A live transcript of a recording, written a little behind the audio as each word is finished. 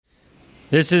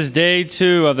This is day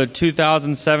 2 of the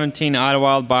 2017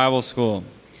 Idlewild Bible School.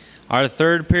 Our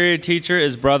third period teacher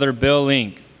is Brother Bill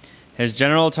Link. His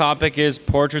general topic is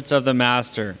Portraits of the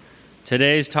Master.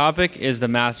 Today's topic is the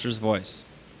Master's voice.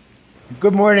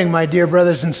 Good morning, my dear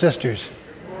brothers and sisters.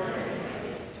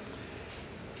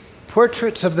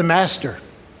 Portraits of the Master.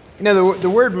 You know, the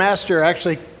word master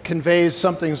actually conveys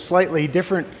something slightly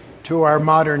different to our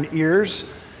modern ears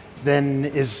than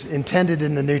is intended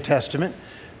in the New Testament.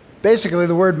 Basically,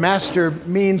 the word master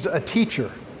means a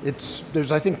teacher.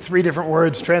 There's, I think, 3 different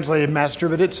words translated master,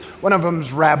 but one of them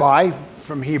is rabbi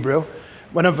from Hebrew.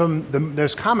 One of them, the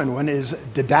most common one, is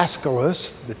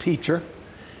didaskalos, the teacher.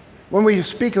 When we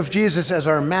speak of Jesus as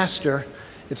our master,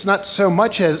 it's not so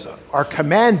much as our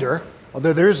commander,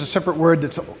 although there is a separate word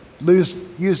that's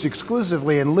used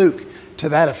exclusively in Luke to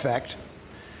that effect.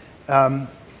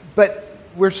 But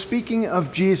we're speaking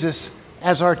of Jesus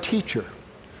as our teacher.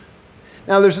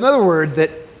 Now, there's another word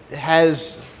that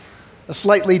has a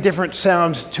slightly different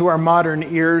sound to our modern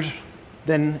ears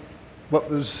than what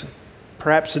was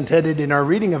perhaps intended in our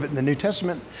reading of it in the New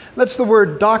Testament. That's the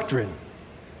word doctrine.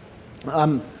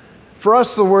 For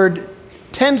us, the word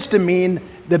tends to mean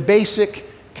the basic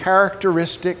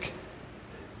characteristic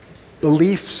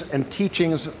beliefs and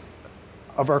teachings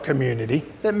of our community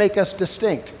that make us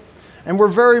distinct. And we're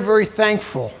very, very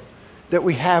thankful that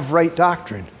we have right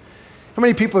doctrine. How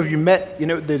many people have you met,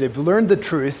 that have learned the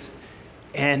truth,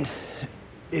 and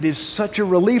it is such a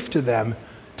relief to them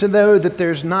to know that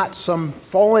there's not some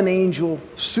fallen angel,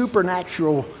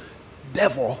 supernatural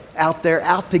devil out there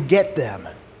out to get them.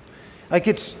 Like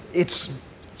it's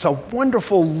a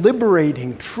wonderful,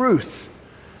 liberating truth,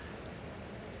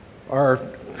 our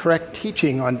correct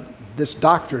teaching on this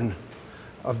doctrine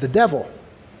of the devil.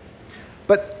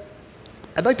 But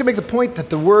I'd like to make the point that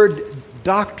the word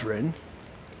doctrine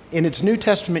in its New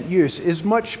Testament use is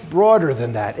much broader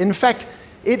than that. In fact,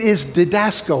 it is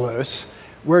didaskalos,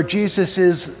 where Jesus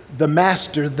is the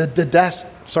master,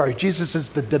 Jesus is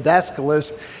the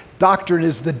didaskalos, doctrine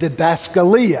is the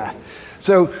didaskalia.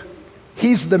 So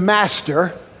he's the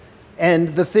master,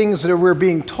 and the things that we're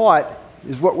being taught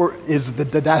is the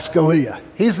didaskalia.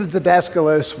 He's the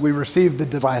didaskalos, we receive the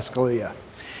didaskalia.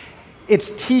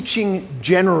 It's teaching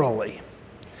generally.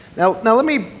 Now let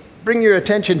me bring your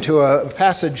attention to a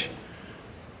passage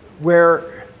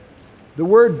where the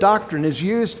word doctrine is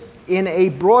used in a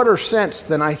broader sense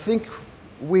than I think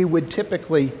we would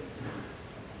typically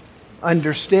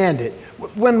understand it.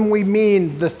 When we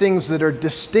mean the things that are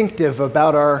distinctive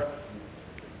about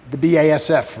the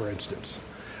BASF, for instance.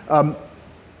 1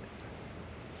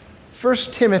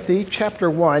 Timothy chapter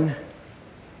 1,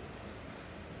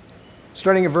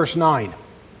 starting at verse 9.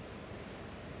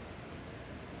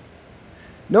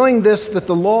 Knowing this, that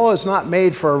the law is not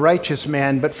made for a righteous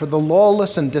man, but for the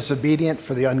lawless and disobedient,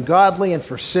 for the ungodly and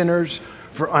for sinners,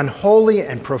 for unholy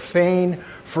and profane,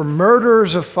 for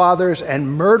murderers of fathers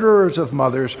and murderers of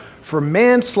mothers, for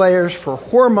manslayers, for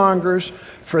whoremongers,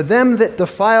 for them that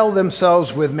defile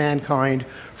themselves with mankind,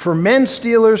 for men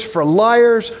stealers, for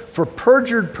liars, for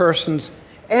perjured persons,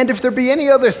 and if there be any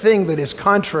other thing that is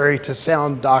contrary to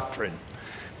sound doctrine.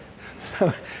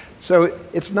 So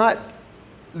it's not...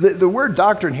 The word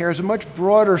doctrine here is a much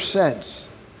broader sense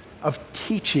of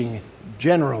teaching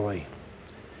generally.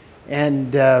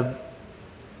 And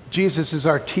Jesus is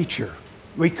our teacher.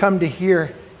 We come to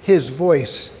hear his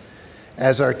voice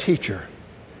as our teacher.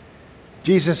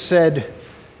 Jesus said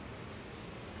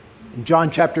in John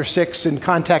chapter 6, in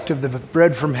contact of the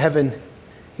bread from heaven,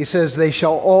 he says, they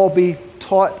shall all be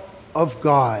taught of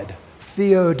God,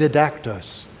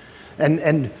 theodidactos.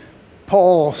 And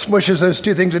Paul smushes those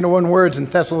 2 things into one word in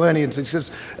Thessalonians. He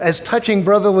says, as touching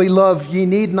brotherly love, ye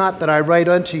need not that I write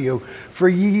unto you, for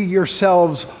ye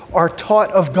yourselves are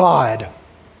taught of God.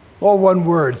 All one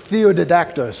word,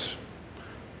 theodidactos,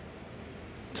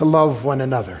 to love one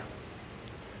another.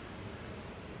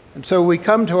 And so we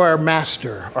come to our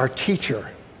master, our teacher.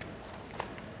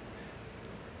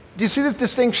 Do you see the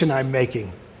distinction I'm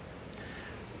making?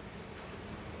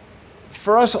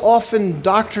 For us, often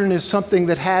doctrine is something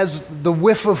that has the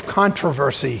whiff of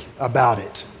controversy about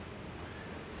it.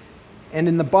 And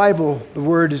in the Bible, the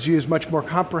word is used much more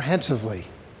comprehensively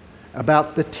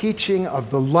about the teaching of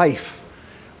the life.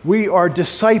 We are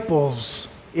disciples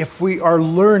if we are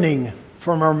learning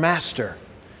from our master.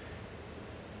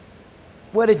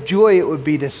 What a joy it would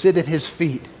be to sit at his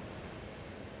feet.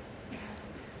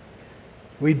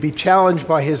 We'd be challenged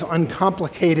by his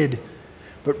uncomplicated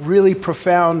but really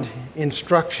profound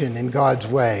instruction in God's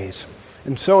ways.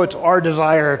 And so it's our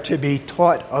desire to be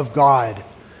taught of God.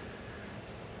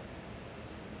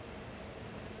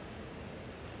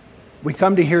 we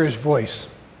come to hear his voice.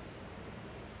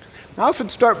 I often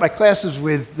start my classes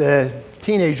with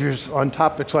teenagers on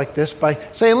topics like this by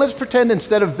saying, let's pretend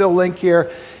instead of Bill Link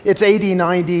here, it's AD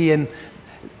 90 and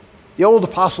the old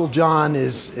Apostle John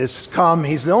is come.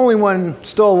 He's the only one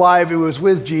still alive who was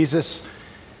with Jesus.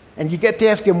 And you get to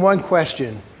ask him one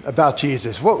question about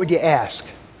Jesus. What would you ask?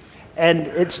 And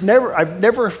I've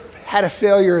never had a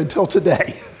failure until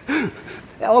today.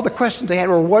 All the questions they had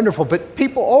were wonderful, but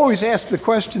people always ask the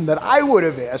question that I would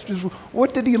have asked is,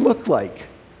 what did he look like?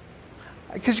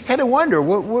 Because you kind of wonder,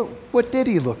 what did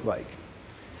he look like?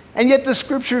 And yet the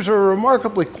scriptures are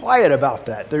remarkably quiet about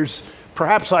that.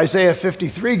 Perhaps Isaiah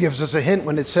 53 gives us a hint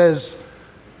when it says,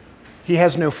 he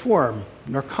has no form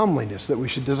nor comeliness that we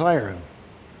should desire him.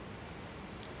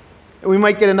 And we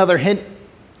might get another hint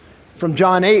from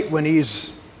John 8 when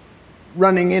he's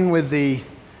running in with the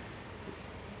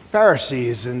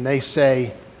Pharisees and they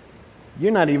say,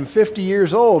 you're not even 50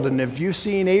 years old, and have you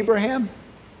seen Abraham?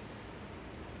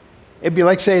 It'd be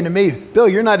like saying to me, Bill,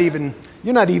 you're not even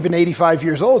 85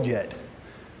 years old yet.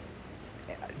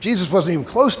 Jesus wasn't even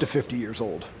close to 50 years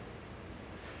old.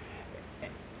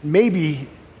 Maybe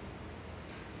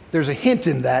there's a hint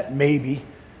in that,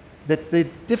 that the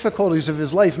difficulties of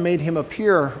his life made him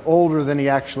appear older than he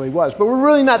actually was. But we're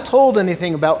really not told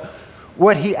anything about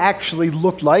what he actually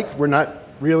looked like. We're not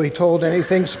really told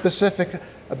anything specific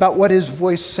about what his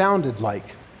voice sounded like.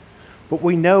 But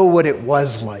we know what it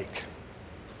was like.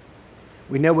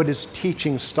 We know what his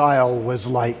teaching style was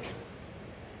like.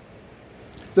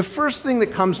 The first thing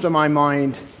that comes to my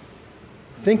mind,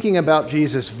 thinking about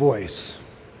Jesus' voice,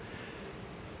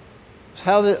 is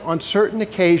how that on certain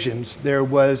occasions there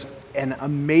was an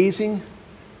amazing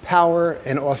power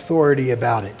and authority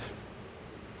about it.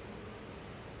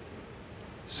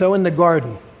 So in the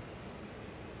garden,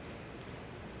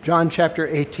 John chapter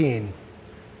 18,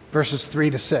 verses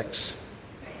 3-6.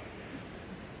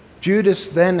 Judas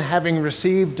then, having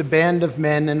received a band of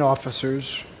men and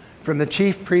officers from the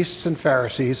chief priests and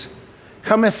Pharisees,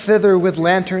 cometh thither with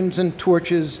lanterns and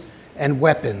torches and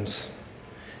weapons.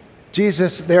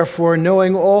 Jesus, therefore,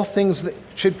 knowing all things that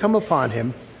should come upon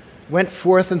him, went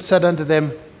forth and said unto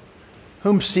them,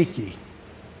 Whom seek ye?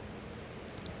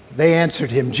 They answered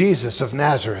him, Jesus of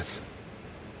Nazareth.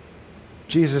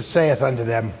 Jesus saith unto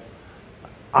them,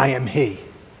 I am he.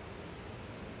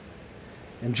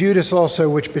 And Judas also,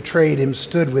 which betrayed him,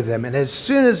 stood with them. And as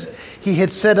soon as he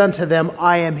had said unto them,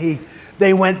 I am he,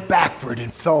 they went backward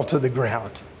and fell to the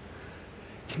ground.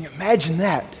 Can you imagine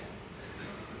that?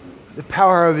 The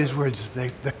power of his words,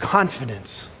 the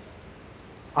confidence.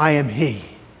 I am he.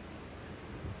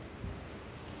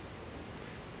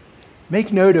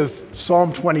 Make note of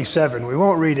Psalm 27. We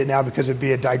won't read it now because it'd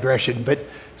be a digression, but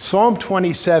Psalm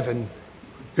 27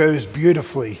 goes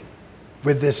beautifully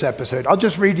with this episode. I'll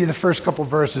just read you the first couple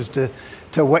verses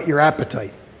to whet your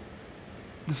appetite.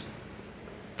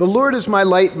 The Lord is my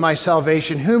light and my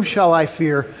salvation. Whom shall I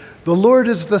fear? The Lord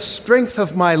is the strength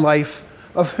of my life.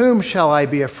 Of whom shall I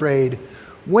be afraid?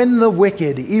 When the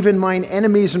wicked, even mine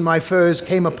enemies and my foes,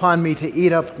 came upon me to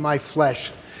eat up my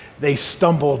flesh, they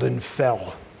stumbled and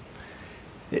fell.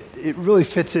 It really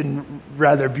fits in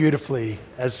rather beautifully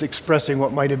as expressing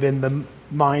what might have been the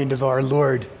mind of our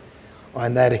Lord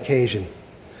on that occasion.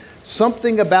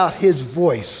 Something about his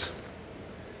voice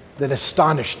that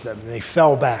astonished them. They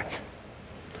fell back.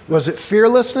 Was it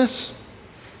fearlessness?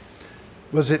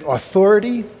 Was it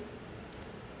authority?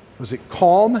 Was it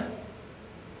calm?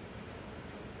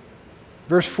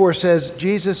 Verse 4 says,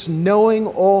 Jesus, knowing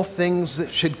all things that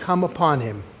should come upon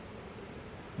him,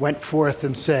 went forth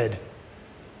and said,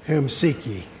 Whom seek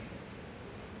ye?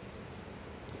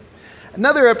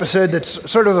 Another episode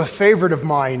that's sort of a favorite of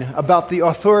mine about the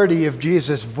authority of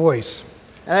Jesus' voice.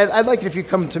 And I'd like it if you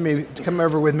come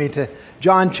over with me to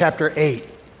John chapter 8.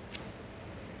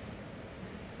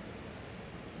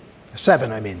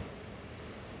 7, I mean.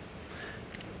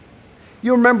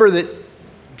 You remember that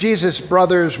Jesus'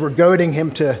 brothers were goading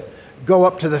him to go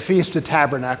up to the Feast of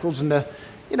Tabernacles and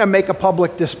to, make a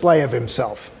public display of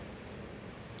himself.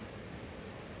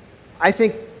 I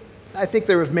think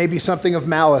there was maybe something of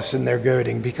malice in their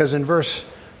goading, because in verse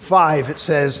 5 it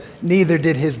says, neither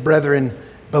did his brethren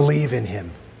believe in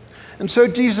him. And so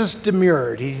Jesus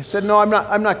demurred. He said, no,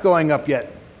 I'm not going up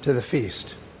yet to the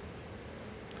feast.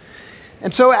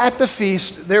 And so at the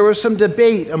feast, there was some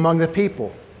debate among the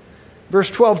people. Verse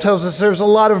 12 tells us there was a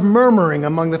lot of murmuring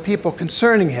among the people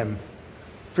concerning him.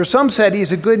 For some said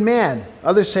he's a good man.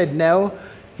 Others said, no,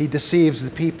 he deceives the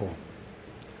people.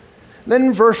 Then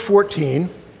in verse 14,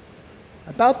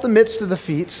 about the midst of the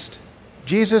feast,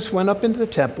 Jesus went up into the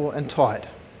temple and taught.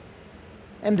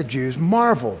 And the Jews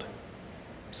marveled,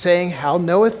 saying, How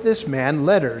knoweth this man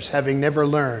letters, having never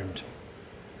learned?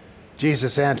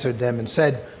 Jesus answered them and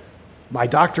said, My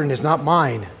doctrine is not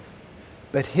mine,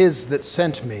 but his that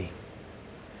sent me.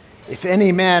 If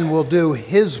any man will do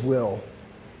his will,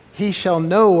 he shall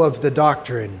know of the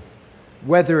doctrine,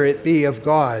 whether it be of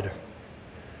God,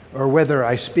 or whether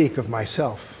I speak of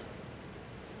myself.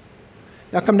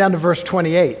 Now come down to verse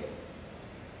 28.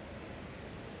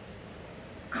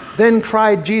 Then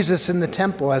cried Jesus in the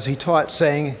temple as he taught,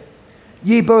 saying,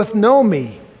 Ye both know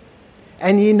me,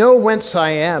 and ye know whence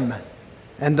I am,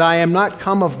 and I am not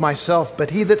come of myself,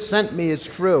 but he that sent me is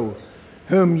true,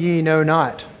 whom ye know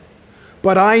not.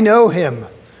 But I know him,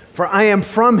 for I am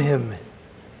from him,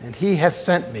 and he hath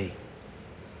sent me.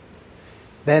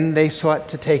 Then they sought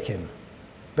to take him,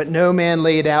 but no man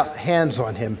laid out hands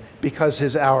on him, because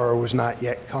his hour was not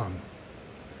yet come.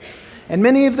 And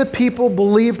many of the people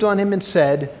believed on him and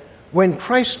said, When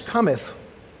Christ cometh,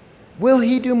 will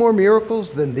he do more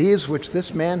miracles than these which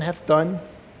this man hath done?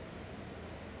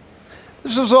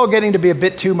 This was all getting to be a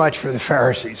bit too much for the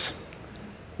Pharisees.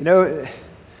 You know,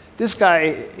 this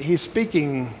guy, he's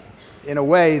speaking in a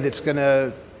way that's going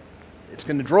to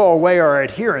draw away our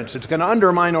adherence. It's going to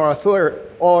undermine our authority.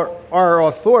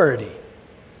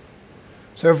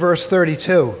 So verse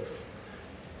 32,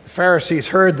 the Pharisees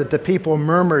heard that the people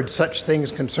murmured such things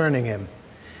concerning him.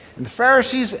 And the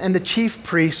Pharisees and the chief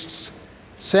priests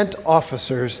sent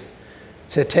officers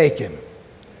to take him.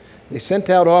 They sent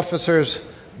out officers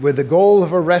with the goal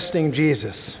of arresting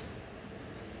Jesus.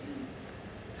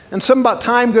 And some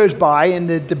time goes by and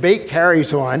the debate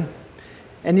carries on.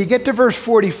 And you get to verse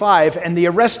 45, and the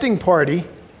arresting party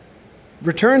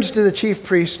returns to the chief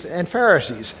priests and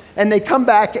Pharisees. And they come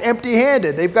back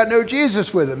empty-handed. They've got no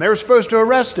Jesus with them. They were supposed to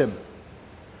arrest him.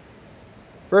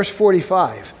 Verse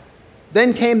 45,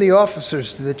 Then came the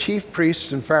officers to the chief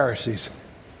priests and Pharisees,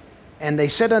 and they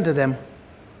said unto them,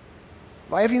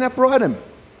 Why have you not brought him?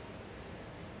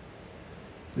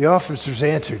 The officers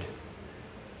answered,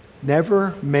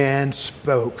 Never man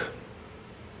spoke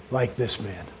like this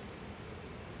man.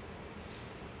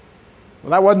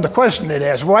 Well, that wasn't the question they'd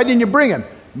asked. Why didn't you bring him?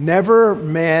 Never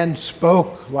man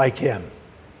spoke like him.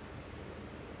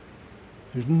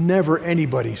 There's never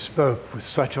anybody spoke with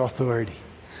such authority.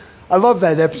 I love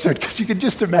that episode because you can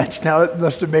just imagine how it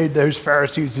must have made those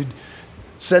Pharisees who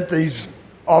sent these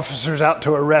officers out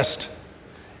to arrest.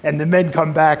 And the men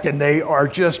come back and they are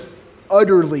just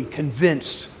utterly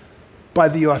convinced by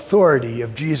the authority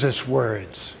of Jesus'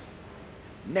 words.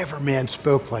 Never man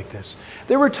spoke like this.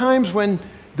 There were times when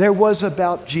there was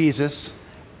about Jesus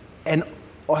an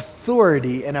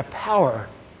authority and a power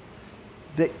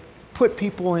that put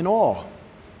people in awe.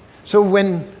 So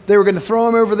when they were going to throw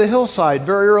him over the hillside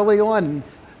very early on,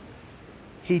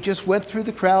 he just went through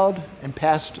the crowd and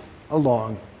passed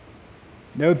along.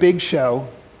 No big show.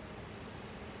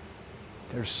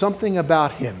 There's something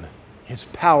about him, his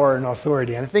power and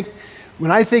authority. And I think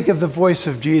when I think of the voice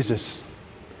of Jesus,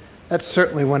 that's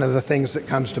certainly one of the things that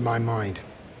comes to my mind.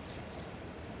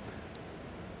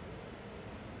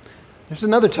 There's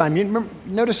another time. You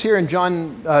notice here in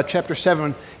John chapter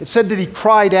 7, it said that he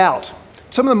cried out.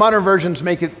 Some of the modern versions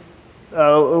make it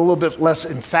a little bit less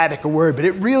emphatic a word, but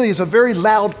it really is a very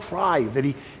loud cry that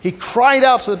he cried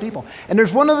out to the people. And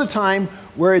there's one other time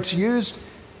where it's used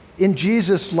in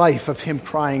Jesus' life of him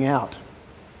crying out,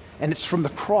 and it's from the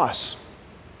cross.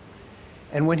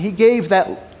 And when he gave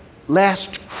that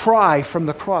last cry from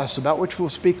the cross, about which we'll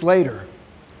speak later,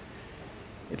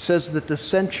 it says that the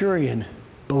centurion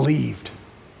believed,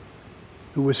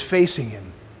 who was facing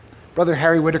him. Brother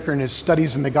Harry Whitaker, in his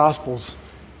studies in the Gospels,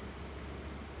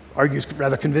 argues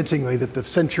rather convincingly that the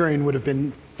centurion would have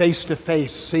been face to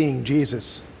face seeing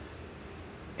Jesus.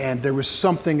 And there was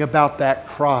something about that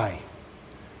cry,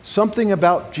 something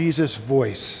about Jesus'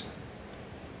 voice.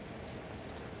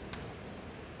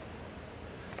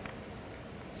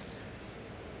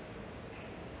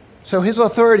 So his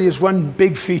authority is one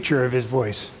big feature of his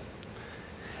voice.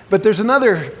 But there's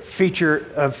another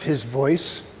feature of his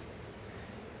voice,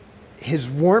 his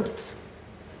warmth,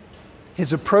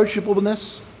 his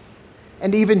approachableness,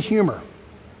 and even humor.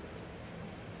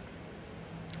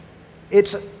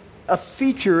 It's a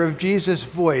feature of Jesus'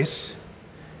 voice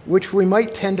which we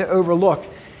might tend to overlook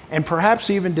and perhaps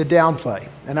even to downplay.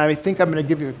 And I think I'm going to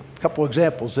give you a couple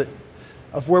examples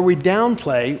of where we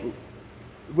downplay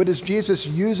what is Jesus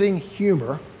using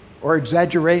humor or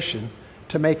exaggeration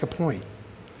to make a point.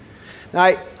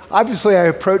 Now, I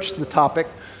approached the topic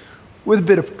with a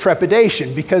bit of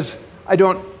trepidation because I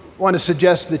don't want to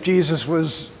suggest that Jesus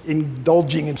was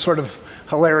indulging in sort of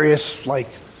hilarious, like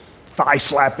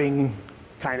thigh-slapping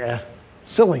kind of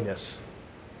silliness.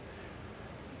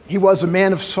 He was a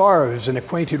man of sorrows and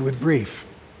acquainted with grief.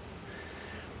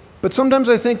 But sometimes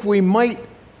I think we might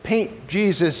paint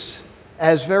Jesus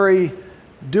as very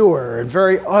dour and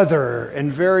very other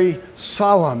and very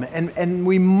solemn, and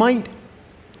we might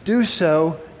do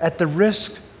so at the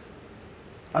risk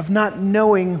of not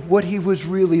knowing what he was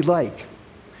really like.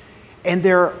 And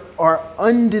there are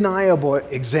undeniable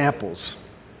examples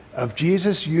of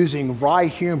Jesus using wry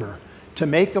humor to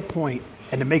make a point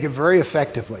and to make it very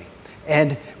effectively.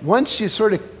 And once you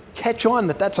sort of catch on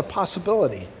that that's a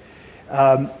possibility,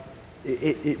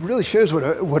 it really shows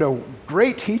what a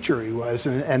great teacher he was,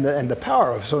 and the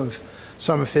power of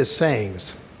some of his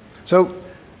sayings. So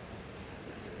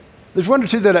there's one or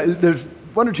two that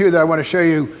I want to show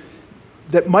you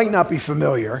that might not be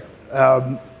familiar.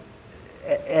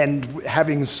 And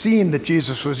having seen that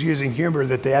Jesus was using humor,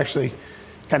 that they actually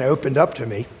kind of opened up to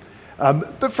me.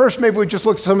 But first, maybe we just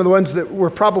look at some of the ones that we're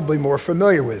probably more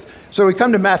familiar with. So we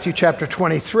come to Matthew chapter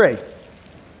 23.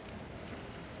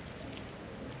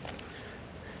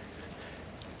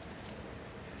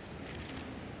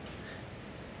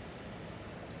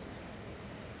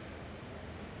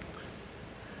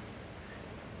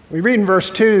 We read in verse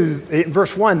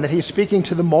 1, that he's speaking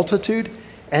to the multitude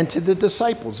and to the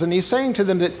disciples. And he's saying to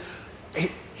them that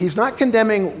he's not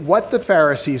condemning what the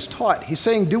Pharisees taught. He's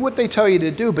saying, do what they tell you to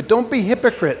do, but don't be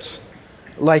hypocrites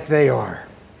like they are.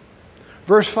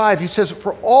 Verse 5, he says,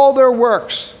 for all their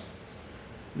works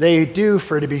they do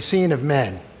for to be seen of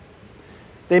men.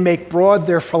 They make broad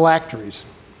their phylacteries.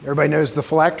 Everybody knows the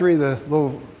phylactery, the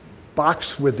little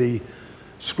box with the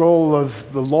scroll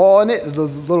of the law in it, the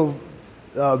little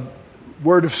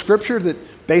word of Scripture that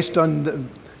based on the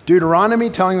Deuteronomy,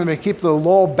 telling them to keep the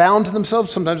law bound to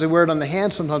themselves. Sometimes they wear it on the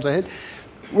hand, sometimes on the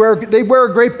head. They wear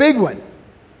a great big one.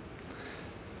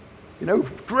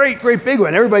 Great big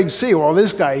one. Everybody can see, well,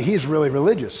 this guy, he's really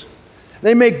religious.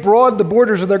 They make broad the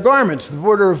borders of their garments, the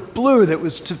border of blue that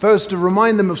was supposed to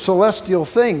remind them of celestial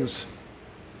things,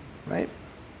 right?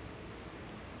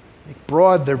 Make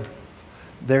broad the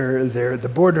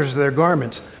borders of their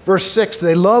garments. Verse 6,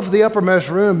 they love the uppermost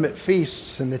room at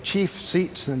feasts and the chief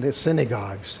seats in the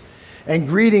synagogues and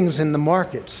greetings in the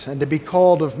markets and to be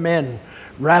called of men,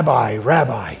 Rabbi,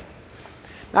 Rabbi.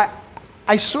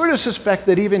 I sort of suspect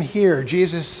that even here,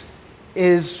 Jesus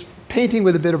is painting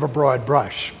with a bit of a broad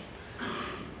brush.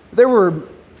 There were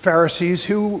Pharisees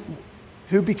who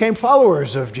became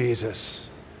followers of Jesus.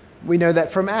 We know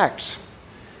that from Acts.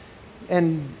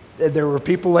 And there were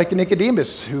people like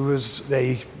Nicodemus, who was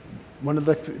one of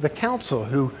the council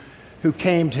who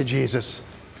came to Jesus.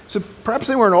 So perhaps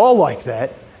they weren't all like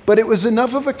that, but it was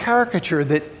enough of a caricature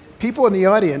that people in the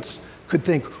audience could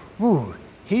think, ooh,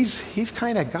 he's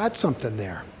kind of got something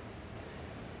there.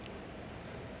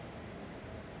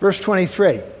 Verse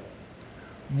 23,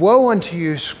 woe unto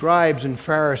you, scribes and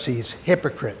Pharisees,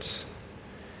 hypocrites,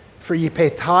 for ye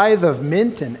pay tithe of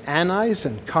mint and anise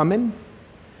and cumin,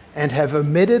 and have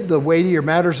omitted the weightier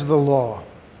matters of the law,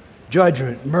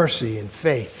 judgment, mercy, and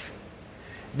faith.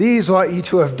 These ought ye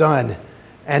to have done,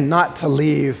 and not to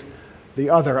leave the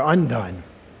other undone.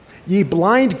 Ye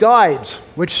blind guides,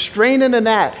 which strain in a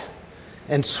gnat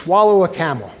and swallow a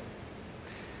camel.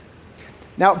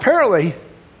 Now, apparently,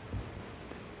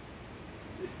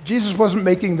 Jesus wasn't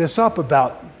making this up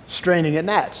about straining at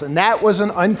gnats. A gnat was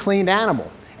an unclean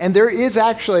animal. And there is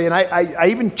actually, and I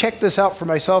even checked this out for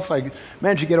myself. I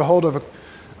managed to get a hold of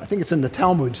I think it's in the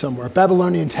Talmud somewhere,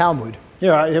 Babylonian Talmud.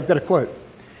 Here, I've got a quote.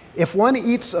 If one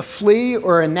eats a flea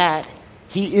or a gnat,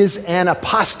 he is an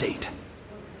apostate.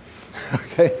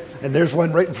 Okay? And there's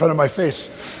one right in front of my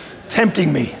face,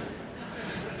 tempting me.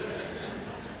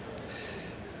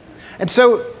 And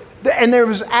there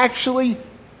was actually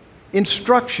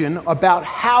instruction about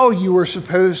how you were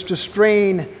supposed to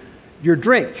strain your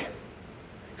drink.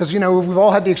 Because, we've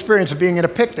all had the experience of being at a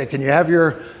picnic and you have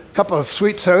your cup of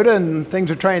sweet soda and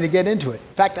things are trying to get into it.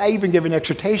 In fact, I even gave an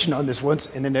exhortation on this once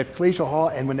in an ecclesial hall,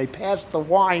 and when they passed the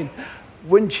wine,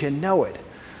 wouldn't you know it?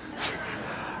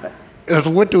 It was,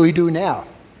 what do we do now?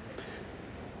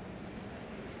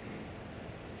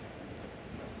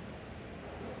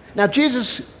 Now,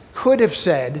 Jesus could have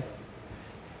said,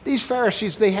 these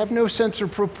Pharisees, they have no sense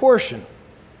of proportion.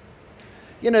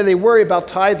 They worry about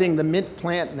tithing the mint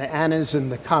plant and the anise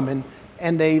and the cumin,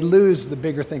 and they lose the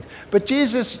bigger things. But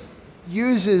Jesus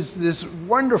uses this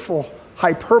wonderful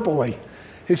hyperbole.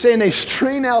 He's saying they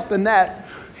strain out the gnat,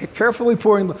 carefully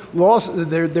pouring the laws,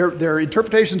 their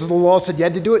interpretations of the law said you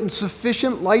had to do it in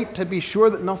sufficient light to be sure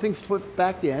that nothing slipped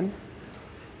back in.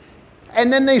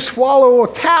 And then they swallow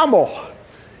a camel.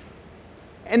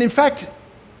 And in fact,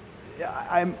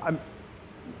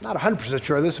 not 100%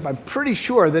 sure of this, but I'm pretty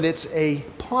sure that it's a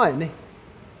pun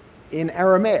in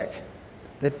Aramaic.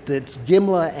 That's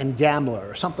Gimla and Gamla,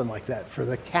 or something like that, for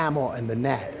the camel and the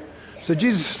gnat. So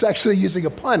Jesus is actually using a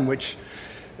pun, which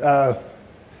is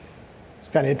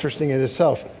kind of interesting in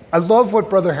itself. I love what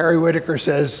Brother Harry Whitaker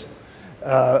says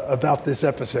about this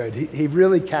episode. He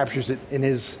really captures it in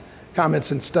his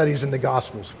comments and studies in the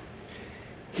Gospels.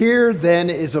 Here, then,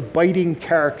 is a biting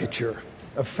caricature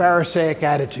of Pharisaic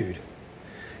attitude.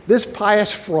 This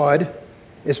pious fraud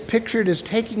is pictured as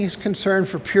taking his concern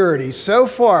for purity so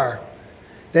far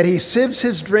that he sieves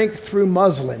his drink through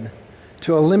muslin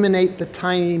to eliminate the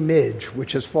tiny midge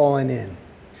which has fallen in.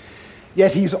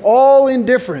 Yet he's all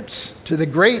indifference to the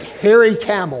great hairy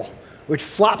camel which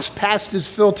flops past his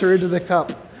filter into the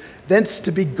cup, thence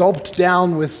to be gulped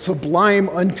down with sublime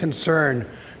unconcern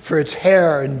for its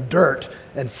hair and dirt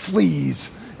and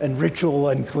fleas and ritual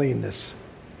uncleanness.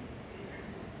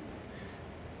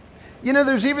 You know,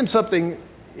 there's even something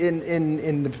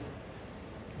in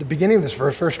the beginning of this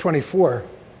verse 24,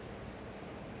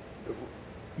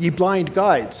 ye blind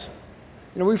guides.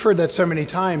 You know, we've heard that so many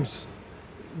times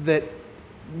that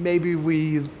maybe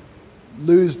we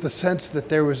lose the sense that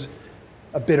there was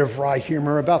a bit of wry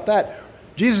humor about that.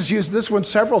 Jesus used this one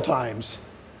several times.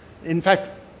 In fact,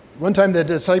 one time the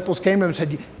disciples came to him and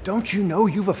said, don't you know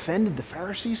you've offended the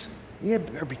Pharisees? Yeah,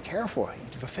 better be careful.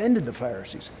 You've offended the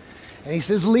Pharisees. And he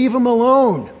says, leave them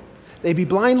alone. They be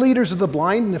blind leaders of the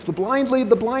blind, and if the blind lead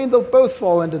the blind, they'll both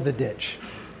fall into the ditch.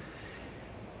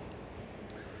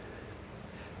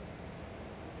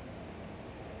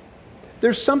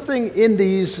 There's something in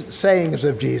these sayings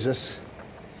of Jesus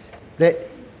that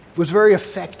was very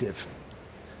effective.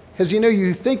 Because, you know,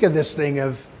 you think of this thing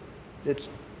of it's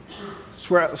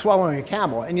swallowing a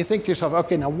camel, and you think to yourself,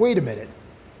 okay, now wait a minute.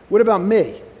 What about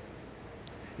me?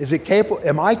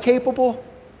 Am I capable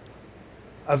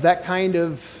of that kind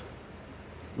of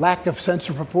lack of sense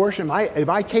of proportion? Am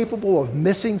I capable of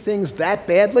missing things that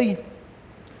badly?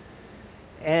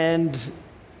 And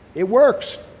it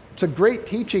works. It's a great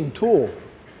teaching tool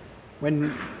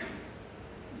when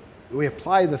we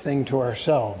apply the thing to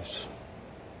ourselves.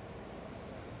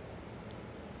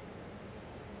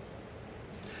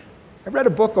 I read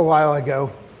a book a while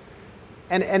ago,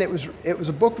 and it was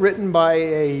a book written by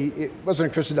it wasn't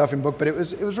a Christian Duffin book, but it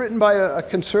was written by a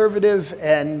conservative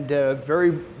and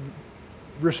very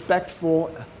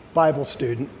respectful Bible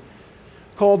student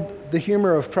called The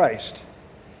Humor of Christ.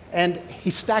 And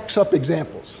he stacks up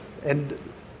examples, and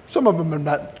some of them I'm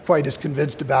not quite as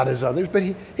convinced about as others, but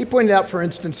he pointed out, for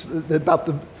instance, about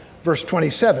the verse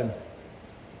 27,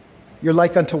 you're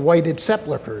like unto whited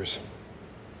sepulchres.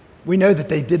 We know that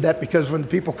they did that because when the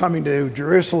people coming to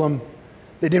Jerusalem,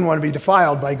 they didn't want to be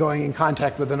defiled by going in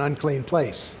contact with an unclean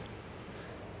place.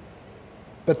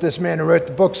 But this man who wrote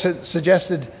the book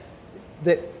suggested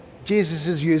that Jesus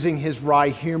is using his wry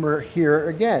humor here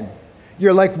again.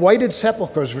 You're like whited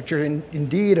sepulchres, which are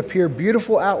indeed appear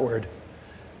beautiful outward,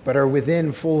 but are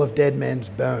within full of dead men's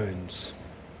bones.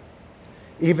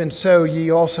 Even so, ye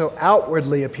also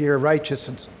outwardly appear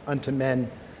righteous unto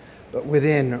men, but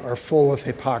within are full of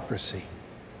hypocrisy.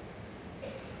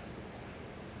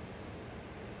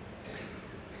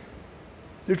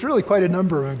 There's really quite a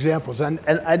number of examples. And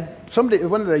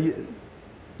one of the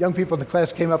young people in the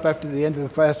class came up after the end of the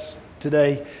class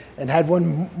today and had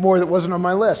one more that wasn't on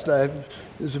my list. I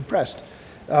was impressed.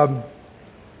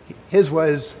 His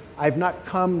was, I've not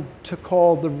come to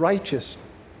call the righteous,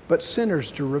 but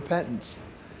sinners to repentance.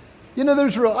 You know,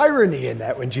 there's real irony in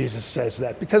that when Jesus says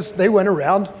that, because they went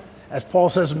around, as Paul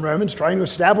says in Romans, trying to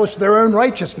establish their own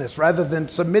righteousness rather than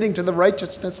submitting to the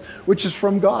righteousness which is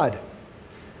from God.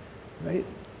 Right?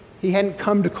 He hadn't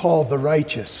come to call the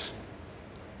righteous,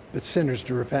 but sinners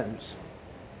to repentance.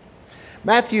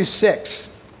 Matthew 6.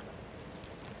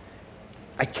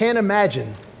 I can't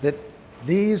imagine that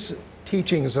these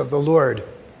teachings of the Lord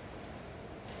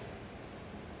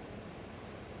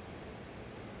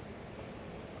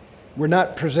were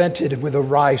not presented with a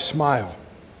wry smile.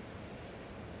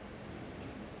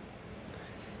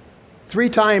 3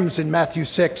 times in Matthew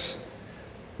 6,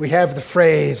 we have the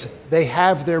phrase, they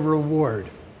have their reward.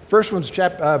 First one's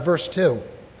verse 2.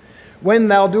 When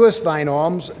thou doest thine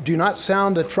alms, do not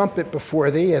sound a trumpet before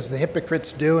thee, as the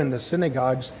hypocrites do in the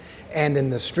synagogues and in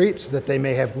the streets, that they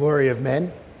may have glory of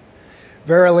men.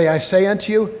 Verily I say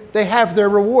unto you, they have their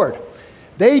reward.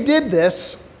 They did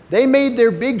this, they made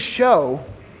their big show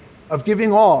of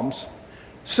giving alms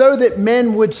so that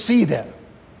men would see them.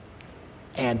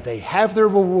 And they have their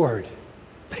reward.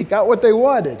 They got what they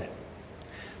wanted.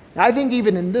 I think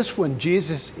even in this one,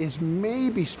 Jesus is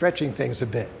maybe stretching things a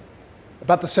bit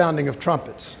about the sounding of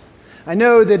trumpets. I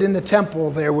know that in the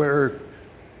temple there were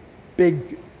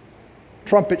big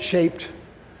trumpet-shaped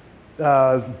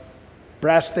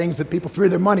brass things that people threw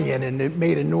their money in, and it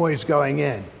made a noise going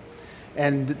in.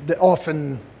 And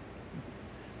often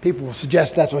people will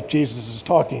suggest that's what Jesus is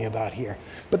talking about here.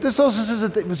 But this also says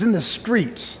that it was in the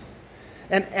streets.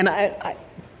 And I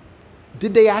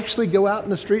did they actually go out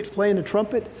in the streets playing the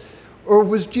trumpet? Or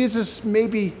was Jesus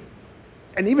maybe,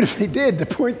 and even if they did, the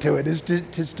point to it is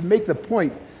to make the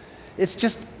point. It's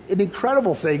just an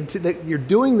incredible thing that you're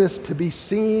doing this to be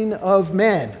seen of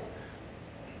men.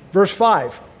 Verse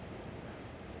 5,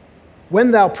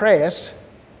 when thou prayest,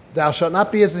 thou shalt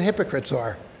not be as the hypocrites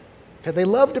are, for they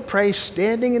love to pray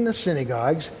standing in the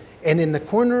synagogues and in the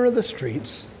corner of the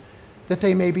streets, that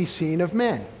they may be seen of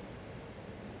men.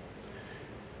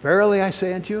 Verily I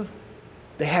say unto you,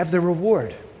 they have their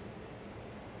reward.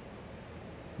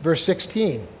 Verse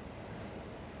 16,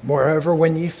 moreover,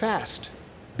 when ye fast,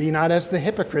 be not as the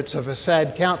hypocrites of a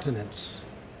sad countenance,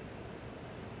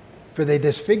 for they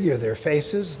disfigure their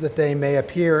faces, that they may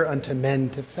appear unto men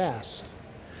to fast.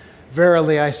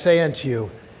 Verily I say unto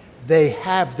you, they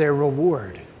have their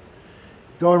reward.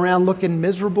 Go around looking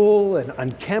miserable and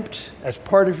unkempt as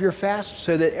part of your fast,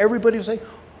 so that everybody will say,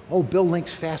 oh, Bill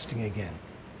Link's fasting again.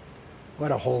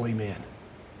 What a holy man.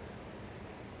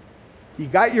 You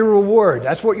got your reward.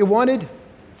 That's what you wanted?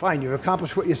 Fine, you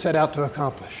accomplished what you set out to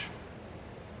accomplish.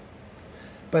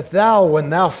 But thou, when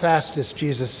thou fastest,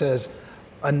 Jesus says,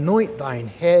 anoint thine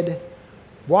head,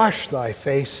 wash thy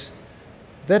face,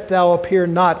 that thou appear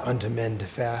not unto men to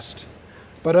fast,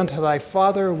 but unto thy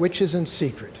Father which is in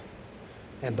secret.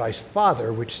 And thy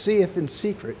Father which seeth in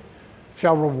secret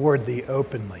shall reward thee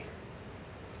openly.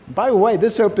 By the way,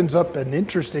 this opens up an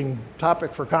interesting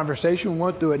topic for conversation. We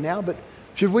won't do it now, but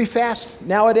should we fast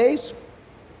nowadays?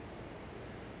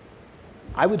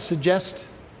 I would suggest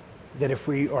that if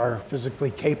we are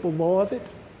physically capable of it,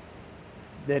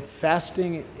 that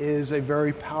fasting is a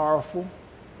very powerful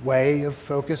way of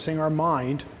focusing our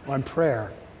mind on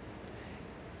prayer.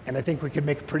 And I think we could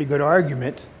make a pretty good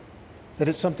argument that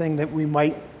it's something that we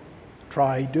might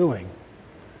try doing.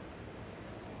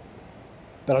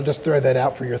 But I'll just throw that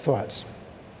out for your thoughts.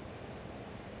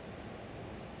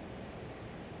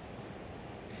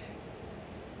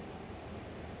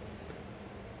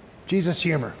 Jesus'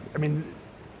 humor.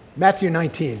 Matthew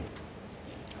 19.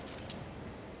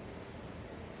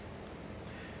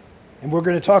 And we're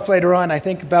going to talk later on, I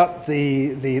think, about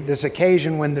this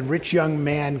occasion when the rich young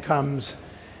man comes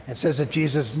and says that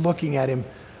Jesus, looking at him,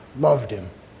 loved him.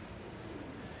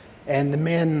 And the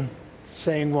man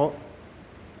saying, well,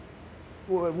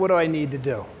 what do I need to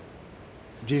do?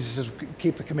 Jesus says,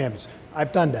 keep the commandments.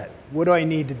 I've done that. What do I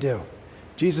need to do?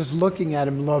 Jesus, looking at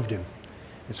him, loved him.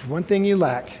 It's one thing you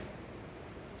lack.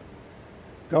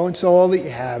 Go and sell all that you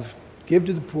have, give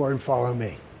to the poor, and follow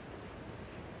me.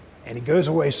 And he goes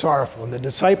away sorrowful. And the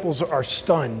disciples are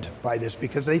stunned by this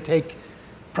because they take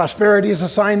prosperity as a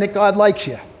sign that God likes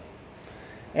you.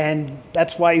 And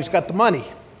that's why he's got the money.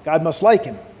 God must like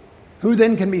him. Who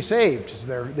then can be saved, is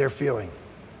their feeling.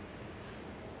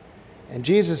 And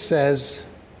Jesus says,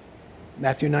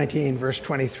 Matthew 19, verse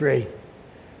 23,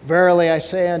 verily I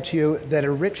say unto you that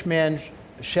a rich man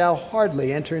shall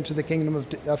hardly enter into the kingdom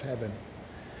of heaven.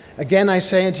 Again I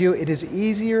say unto you, it is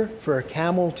easier for a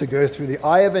camel to go through the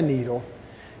eye of a needle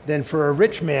than for a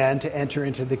rich man to enter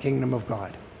into the kingdom of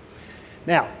God.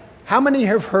 Now, how many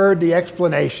have heard the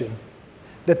explanation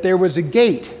that there was a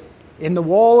gate in the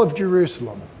wall of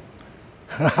Jerusalem?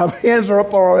 Hands are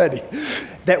up already.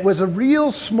 That was a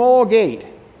real small gate.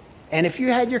 And if you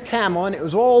had your camel and it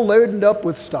was all loaded up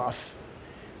with stuff,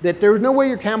 that there was no way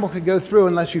your camel could go through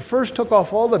unless you first took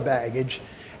off all the baggage,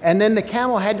 and then the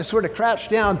camel had to sort of crouch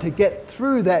down to get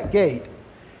through that gate.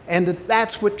 And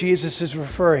that's what Jesus is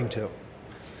referring to.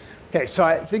 Okay, so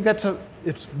I think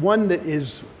it's one that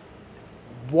is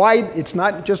wide. It's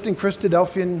not just in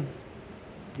Christadelphian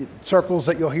circles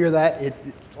that you'll hear that.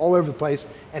 It's all over the place,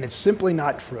 and it's simply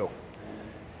not true.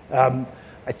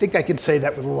 I think I can say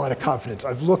that with a lot of confidence.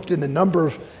 I've looked in a number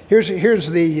of, here's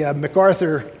the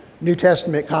MacArthur New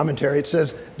Testament commentary. It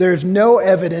says, there's no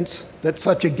evidence that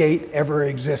such a gate ever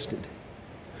existed.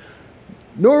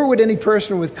 Nor would any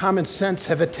person with common sense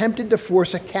have attempted to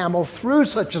force a camel through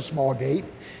such a small gate,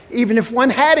 even if one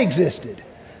had existed.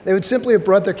 They would simply have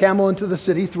brought their camel into the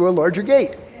city through a larger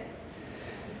gate.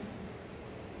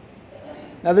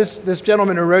 Now, this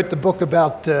gentleman who wrote the book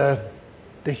about the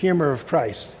humor of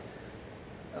Christ,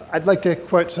 I'd like to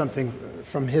quote something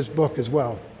from his book as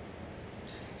well.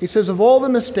 He says, of all the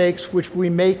mistakes which we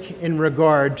make in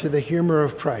regard to the humor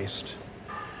of Christ,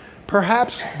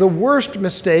 Perhaps the worst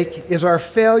mistake is our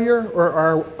failure or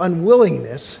our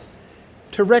unwillingness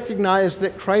to recognize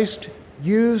that Christ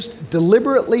used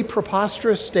deliberately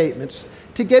preposterous statements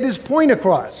to get his point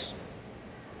across.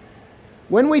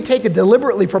 When we take a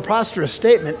deliberately preposterous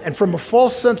statement and from a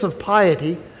false sense of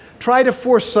piety try to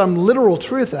force some literal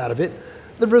truth out of it,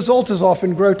 the result is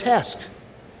often grotesque.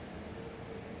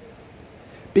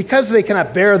 Because they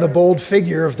cannot bear the bold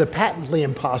figure of the patently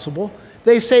impossible,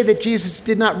 they say that Jesus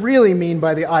did not really mean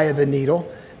by the eye of the needle,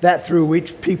 that through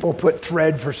which people put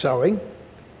thread for sewing.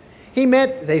 He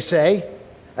meant, they say,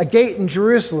 a gate in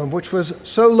Jerusalem which was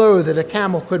so low that a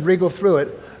camel could wriggle through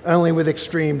it only with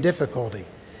extreme difficulty,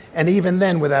 and even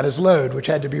then without his load, which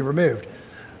had to be removed.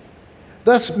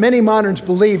 Thus, many moderns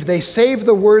believe they save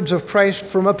the words of Christ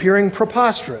from appearing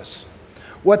preposterous.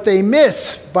 What they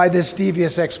miss by this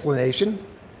devious explanation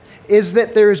is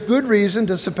that there is good reason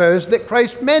to suppose that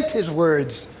Christ meant his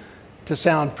words to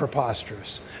sound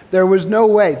preposterous. There was no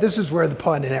way, this is where the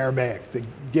pun in Aramaic, the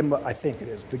gimla, I think it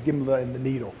is, the gimla and the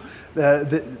needle.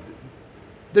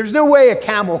 There's no way a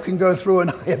camel can go through an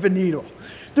eye of a needle.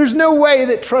 There's no way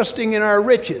that trusting in our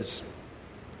riches.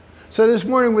 So this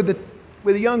morning with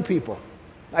the young people,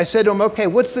 I said to them, okay,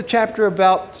 what's the chapter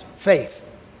about faith?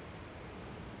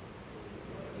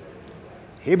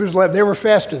 Hebrews 11, they were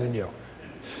faster than you.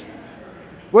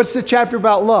 What's the chapter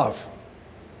about love?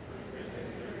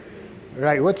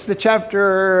 Right, what's the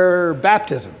chapter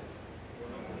baptism?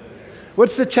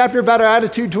 What's the chapter about our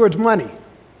attitude towards money?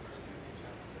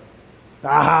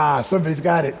 Ah, somebody's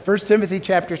got it. 1 Timothy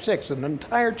chapter 6, an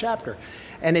entire chapter.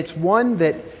 And it's one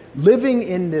that living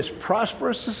in this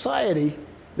prosperous society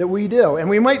that we do, and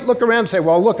we might look around and say,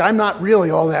 well, look, I'm not really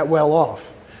all that well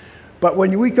off. But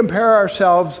when we compare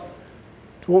ourselves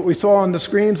to what we saw on the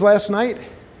screens last night,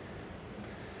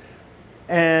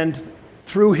 and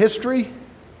through history,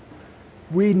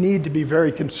 we need to be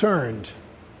very concerned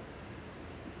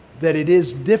that it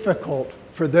is difficult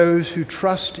for those who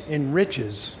trust in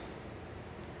riches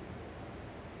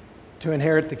to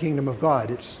inherit the kingdom of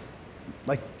God. It's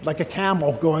like a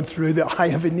camel going through the eye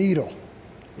of a needle.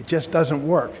 It just doesn't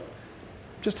work.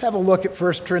 Just have a look at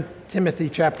 1 Timothy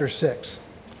chapter 6.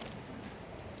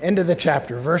 End of the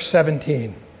chapter, verse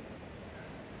 17.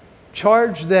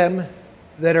 Charge them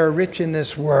that are rich in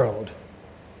this world,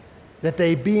 that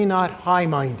they be not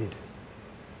high-minded,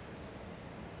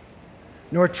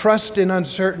 nor trust in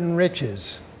uncertain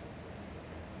riches,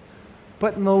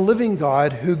 but in the living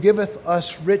God who giveth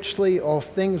us richly all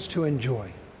things to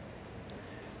enjoy.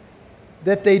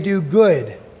 That they do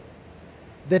good,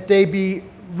 that they be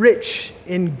rich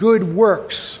in good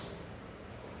works,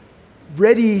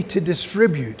 ready to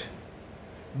distribute,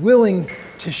 willing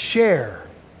to share,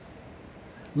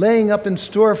 laying up in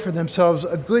store for themselves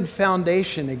a good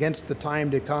foundation against the time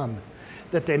to come,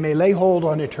 that they may lay hold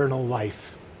on eternal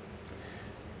life.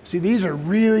 See, these are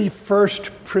really first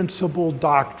principle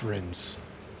doctrines.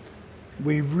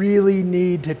 We really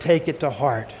need to take it to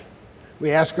heart.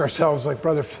 We ask ourselves, like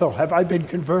Brother Phil, have I been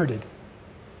converted?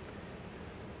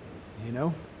 You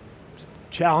know,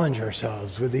 challenge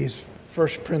ourselves with these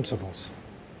first principles.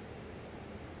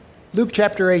 Luke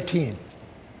chapter 18.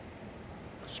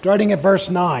 Starting at verse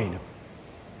 9.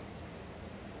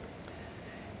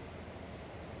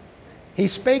 He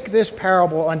spake this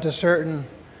parable unto certain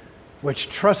which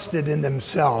trusted in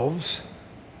themselves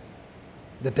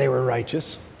that they were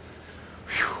righteous.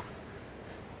 Whew.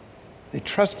 They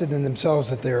trusted in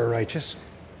themselves that they were righteous,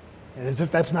 and as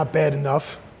if that's not bad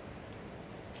enough,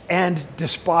 and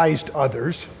despised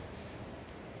others.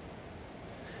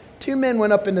 Two men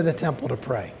went up into the temple to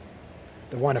pray,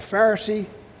 the one a Pharisee,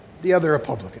 the other a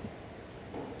publican.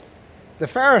 The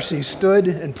Pharisee stood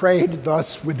and prayed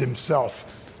thus with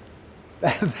himself.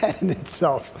 That in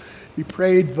itself, he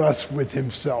prayed thus with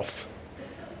himself.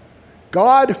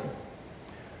 God,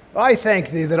 I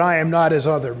thank thee that I am not as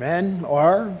other men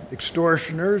are,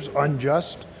 extortioners,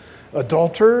 unjust,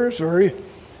 adulterers, or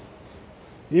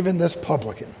even this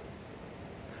publican.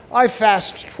 I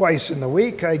fast twice in the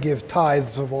week. I give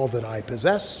tithes of all that I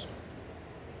possess.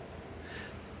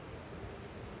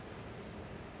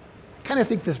 I kind of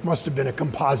think this must have been a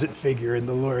composite figure in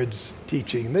the Lord's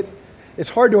teaching, that it's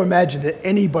hard to imagine that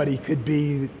anybody could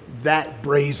be that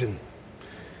brazen.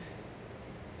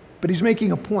 But he's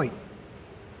making a point.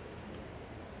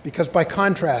 Because by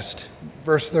contrast,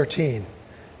 verse 13,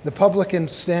 the publican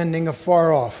standing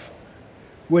afar off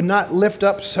would not lift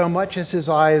up so much as his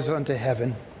eyes unto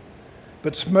heaven,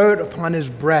 but smote upon his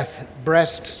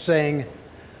breast, saying,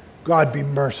 God be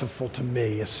merciful to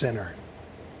me, a sinner.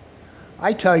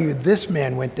 I tell you, this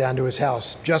man went down to his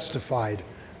house justified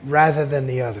rather than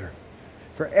the other.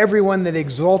 For everyone that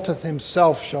exalteth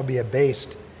himself shall be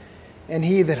abased, and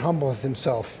he that humbleth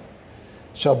himself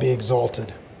shall be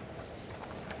exalted.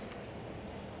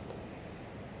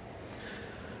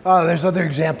 Oh, there's other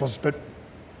examples, but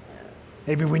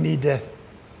maybe we need to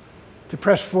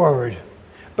press forward.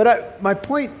 But my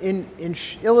point in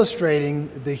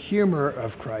illustrating the humor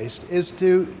of Christ is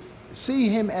to see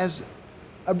him as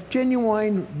a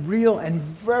genuine, real, and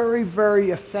very, very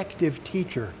effective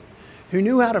teacher who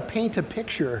knew how to paint a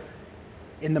picture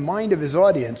in the mind of his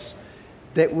audience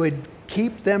that would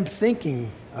keep them thinking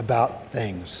about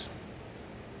things.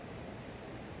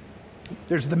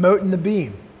 There's the mote and the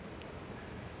beam,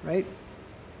 right?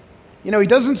 You know, he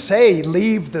doesn't say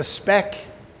leave the speck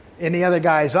in the other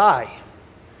guy's eye.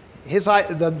 His eye,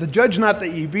 the judge not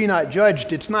that ye be not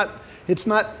judged. It's not.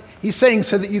 He's saying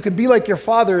so that you could be like your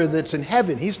Father that's in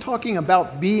heaven. He's talking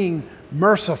about being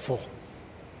merciful.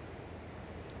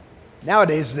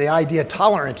 Nowadays, the idea of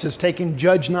tolerance has taken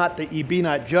judge not that ye be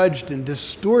not judged and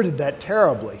distorted that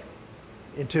terribly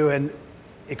into an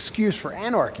excuse for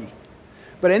anarchy.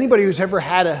 But anybody who's ever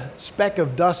had a speck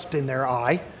of dust in their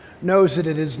eye knows that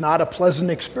it is not a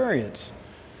pleasant experience.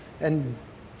 And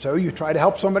so you try to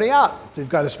help somebody out. If they've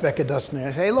got a speck of dust in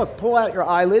there, say, hey, look, pull out your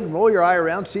eyelid and roll your eye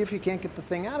around, see if you can't get the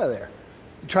thing out of there.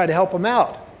 You try to help them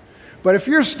out. But if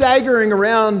you're staggering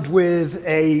around with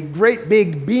a great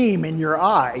big beam in your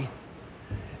eye,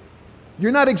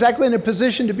 you're not exactly in a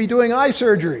position to be doing eye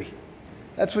surgery.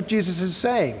 That's what Jesus is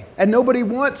saying. And nobody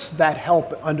wants that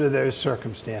help under those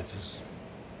circumstances.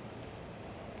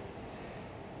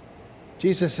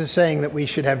 Jesus is saying that we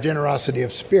should have generosity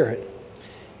of spirit.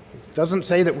 It doesn't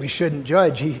say that we shouldn't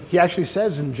judge. He actually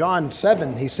says in John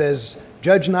 7, he says,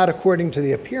 judge not according to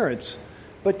the appearance,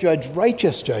 but judge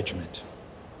righteous judgment.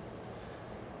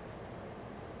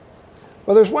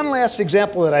 Well, there's one last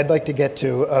example that I'd like to get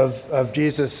to of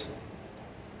Jesus'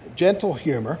 gentle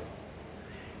humor.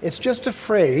 It's just a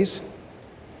phrase,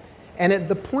 and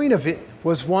the point of it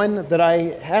was one that I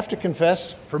have to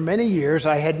confess, for many years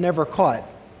I had never caught.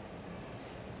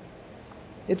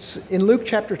 It's in Luke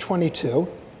chapter 22,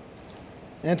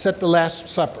 and it's at the Last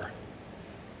Supper.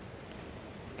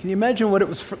 Can you imagine what it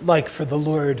was like for the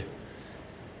Lord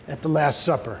at the Last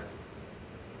Supper?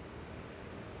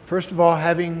 First of all,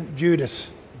 having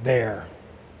Judas there,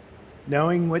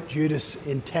 knowing what Judas'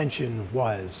 intention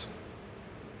was.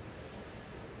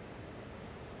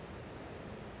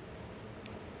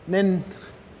 And then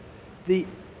the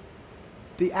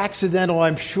accidental,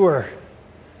 I'm sure,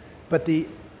 but the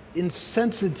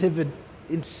insensitivity,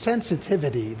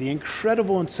 the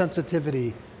incredible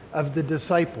insensitivity of the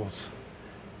disciples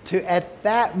to, at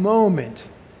that moment,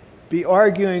 be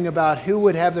arguing about who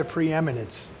would have the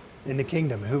preeminence in the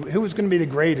kingdom, who was going to be the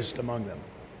greatest among them.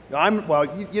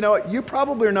 You know what, you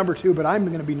probably are number 2, but I'm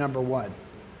going to be number 1.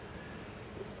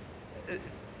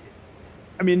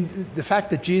 I mean, the fact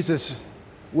that Jesus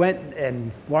went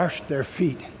and washed their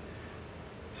feet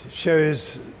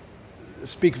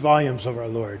speaks volumes of our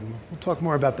Lord. And we'll talk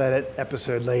more about that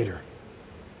episode later.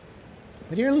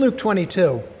 But here in Luke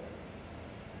 22,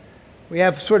 we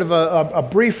have sort of a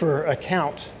briefer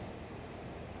account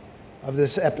of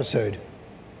this episode.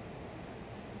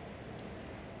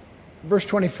 Verse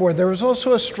 24, there was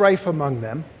also a strife among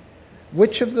them,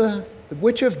 which of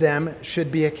them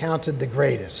should be accounted the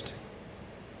greatest.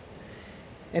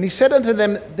 And he said unto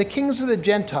them, the kings of the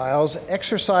Gentiles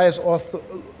exercise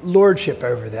lordship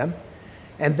over them,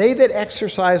 and they that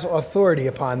exercise authority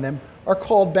upon them are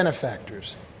called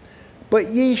benefactors. But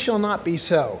ye shall not be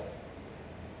so.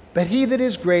 But he that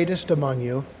is greatest among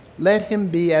you, let him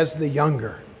be as the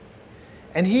younger,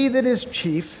 and he that is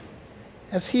chief,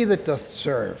 as he that doth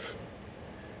serve.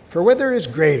 For whether is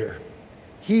greater,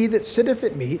 he that sitteth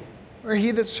at meat, or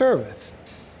he that serveth?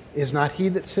 Is not he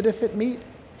that sitteth at meat?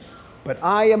 But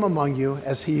I am among you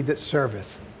as he that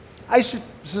serveth. I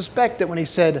suspect that when he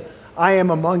said, I am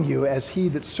among you as he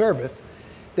that serveth,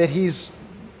 that he's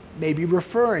maybe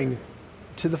referring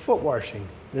to the foot washing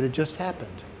that had just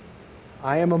happened.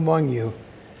 I am among you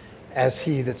as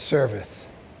he that serveth.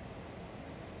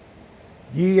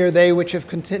 Ye are they which have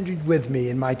continued with me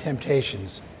in my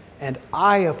temptations, and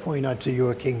I appoint unto you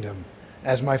a kingdom,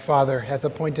 as my Father hath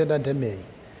appointed unto me,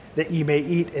 that ye may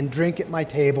eat and drink at my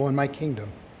table in my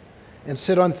kingdom, and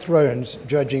sit on thrones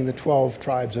judging the 12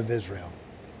 tribes of Israel.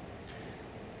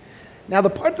 Now, the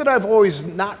part that I've always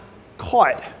not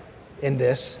caught in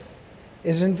this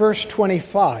is in verse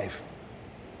 25.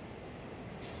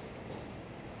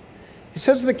 He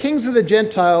says, the kings of the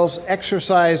Gentiles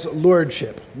exercise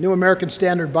lordship. New American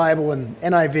Standard Bible and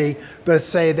NIV both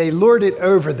say they lord it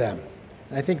over them.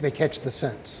 And I think they catch the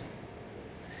sense.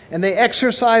 and they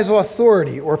exercise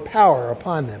authority or power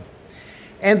upon them.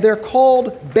 And they're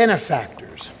called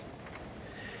benefactors.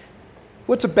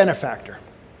 What's a benefactor?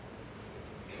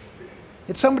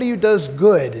 It's somebody who does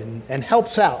good and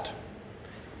helps out.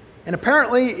 And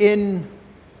apparently in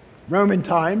Roman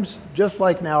times, just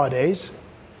like nowadays,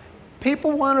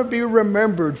 people want to be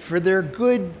remembered for their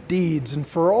good deeds and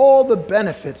for all the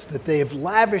benefits that they have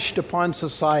lavished upon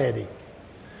society.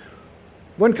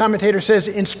 One commentator says,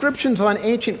 inscriptions on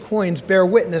ancient coins bear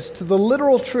witness to the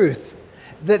literal truth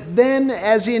that then,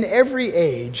 as in every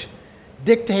age,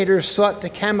 dictators sought to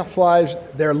camouflage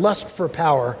their lust for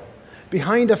power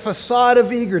behind a facade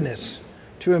of eagerness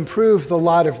to improve the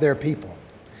lot of their people,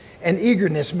 an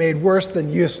eagerness made worse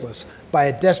than useless by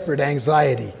a desperate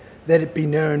anxiety that it be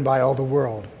known by all the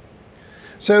world.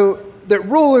 So that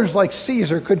rulers like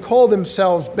Caesar could call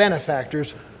themselves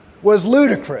benefactors was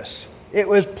ludicrous. It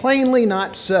was plainly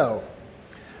not so.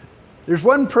 There's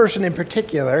one person in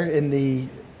particular in the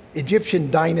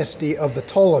Egyptian dynasty of the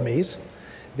Ptolemies,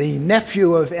 the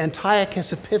nephew of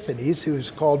Antiochus Epiphanes,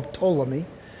 who's called Ptolemy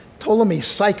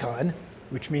Psychon,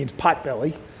 which means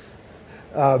potbelly.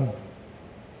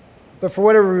 But for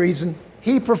whatever reason,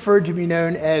 he preferred to be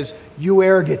known as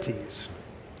Euergetes,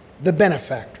 the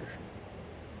benefactor.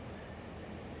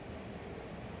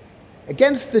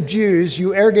 Against the Jews,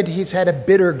 Euergetes had a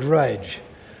bitter grudge.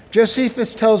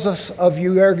 Josephus tells us of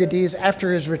Euergetes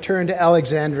after his return to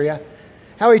Alexandria,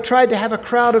 how he tried to have a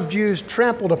crowd of Jews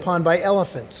trampled upon by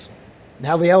elephants, and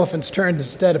how the elephants turned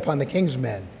instead upon the king's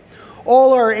men.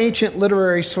 All our ancient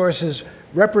literary sources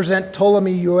represent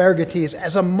Ptolemy Euergetes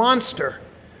as a monster,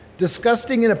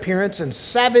 disgusting in appearance and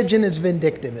savage in his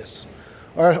vindictiveness.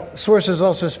 Our sources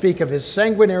also speak of his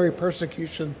sanguinary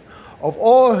persecution of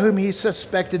all whom he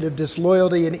suspected of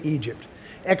disloyalty in Egypt,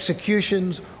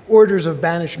 executions, orders of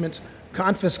banishments,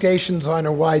 confiscations on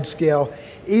a wide scale,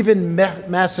 even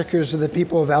massacres of the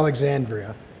people of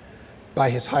Alexandria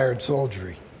by his hired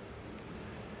soldiery.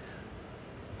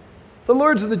 The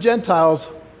lords of the Gentiles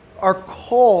are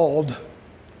called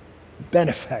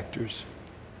benefactors.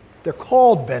 They're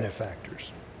called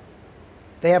benefactors.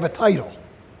 They have a title,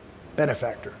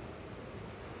 benefactor.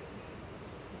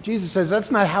 Jesus says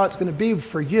that's not how it's going to be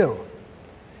for you.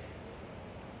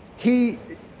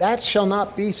 That shall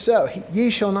not be so.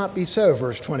 Ye shall not be so,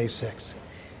 verse 26.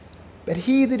 But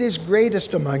he that is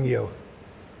greatest among you,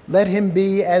 let him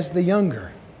be as the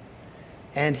younger,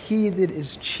 and he that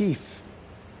is chief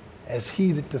as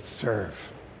he that doth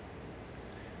serve.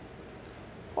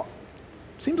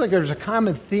 Seems like there's a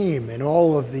common theme in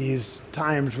all of these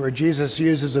times where Jesus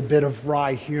uses a bit of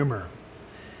wry humor.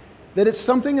 That it's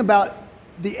something about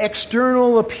the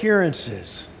external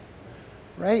appearances,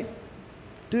 right?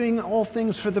 Doing all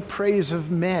things for the praise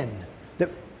of men, that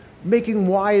making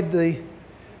wide the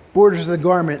borders of the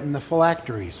garment and the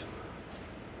phylacteries,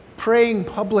 praying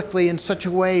publicly in such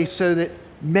a way so that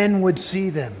men would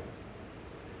see them.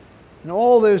 And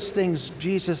all those things,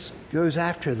 Jesus goes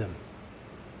after them.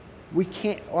 We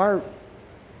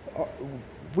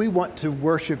want to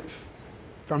worship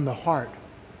from the heart.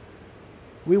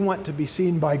 We want to be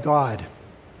seen by God,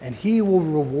 and He will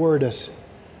reward us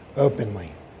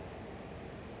openly.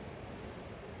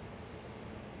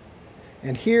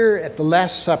 And here at the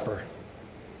Last Supper,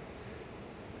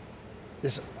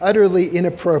 this utterly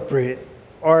inappropriate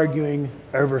arguing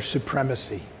over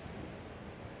supremacy.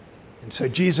 And so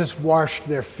Jesus washed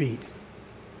their feet.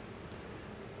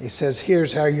 He says,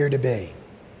 here's how you're to be.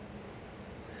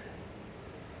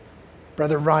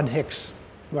 Brother Ron Hicks,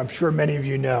 who I'm sure many of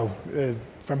you know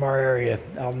from our area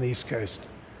out on the East Coast.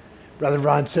 Brother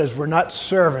Ron says, we're not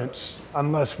servants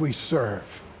unless we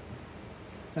serve.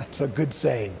 That's a good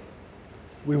saying.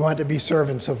 We want to be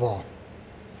servants of all.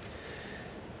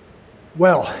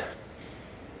 Well,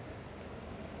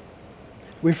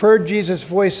 we've heard Jesus'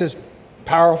 voice is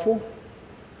powerful,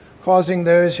 causing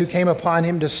those who came upon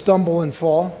him to stumble and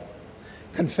fall,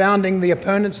 confounding the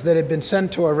opponents that had been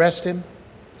sent to arrest him,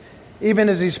 even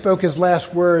as he spoke his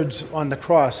last words on the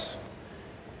cross,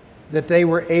 that they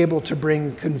were able to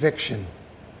bring conviction.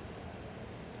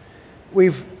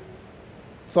 We've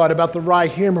thought about the wry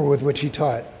humor with which he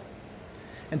taught.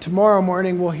 And tomorrow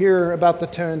morning we'll hear about the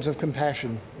tones of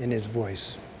compassion in his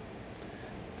voice.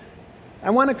 I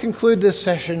want to conclude this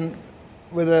session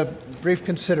with a brief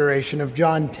consideration of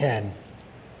John 10,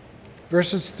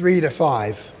 verses 3 to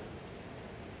 5.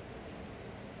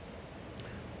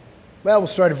 Well, we'll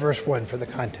start at verse 1 for the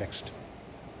context.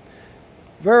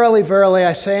 Verily, verily,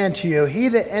 I say unto you, he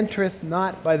that entereth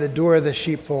not by the door of the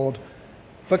sheepfold,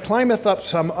 but climbeth up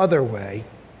some other way,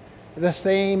 the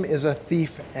same is a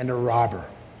thief and a robber.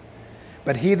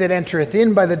 But he that entereth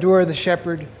in by the door of the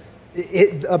shepherd,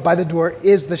 by the door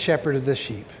is the shepherd of the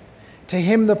sheep. To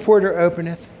him the porter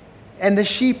openeth, and the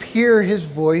sheep hear his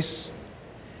voice,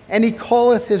 and he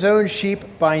calleth his own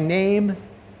sheep by name,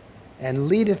 and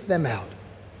leadeth them out.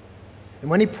 And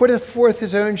when he putteth forth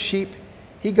his own sheep,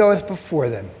 he goeth before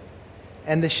them,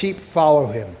 and the sheep follow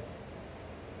him,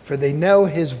 for they know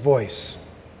his voice.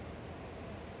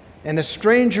 And a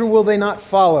stranger will they not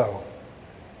follow,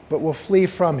 but will flee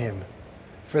from him,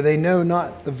 for they know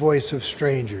not the voice of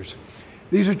strangers.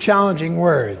 These are challenging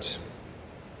words.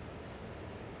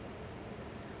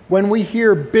 When we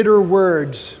hear bitter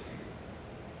words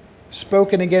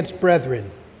spoken against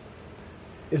brethren,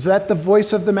 is that the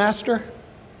voice of the Master?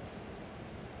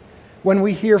 When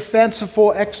we hear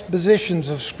fanciful expositions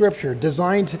of Scripture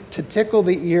designed to tickle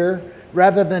the ear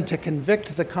rather than to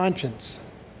convict the conscience,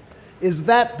 is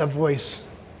that the voice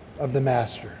of the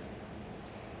Master?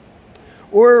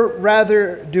 Or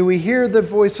rather, do we hear the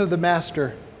voice of the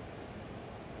Master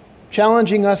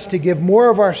challenging us to give more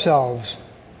of ourselves,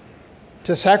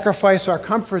 to sacrifice our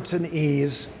comforts and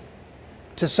ease,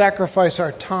 to sacrifice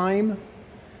our time,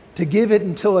 to give it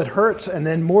until it hurts and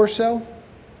then more so?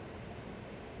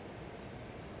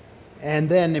 And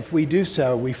then if we do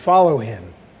so, we follow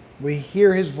him. We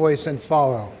hear his voice and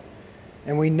follow,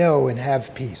 and we know and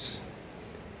have peace.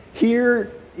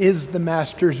 Here is the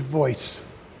Master's voice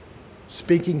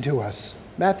speaking to us.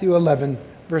 Matthew 11,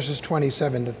 verses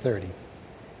 27 to 30.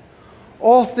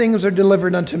 All things are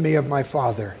delivered unto me of my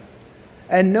Father,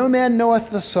 and no man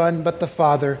knoweth the Son but the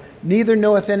Father, neither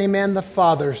knoweth any man the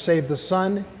Father save the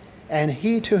Son, and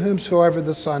he to whomsoever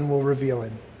the Son will reveal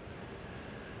him.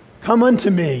 Come unto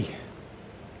me,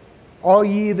 all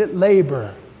ye that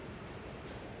labor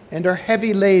and are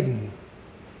heavy laden,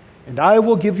 and I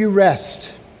will give you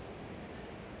rest.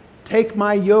 Take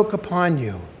my yoke upon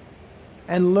you,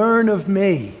 and learn of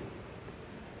me,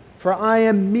 for I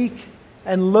am meek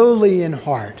and lowly in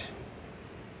heart,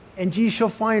 and ye shall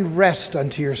find rest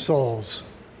unto your souls.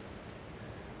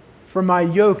 For my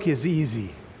yoke is easy,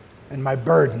 and my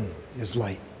burden is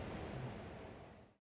light.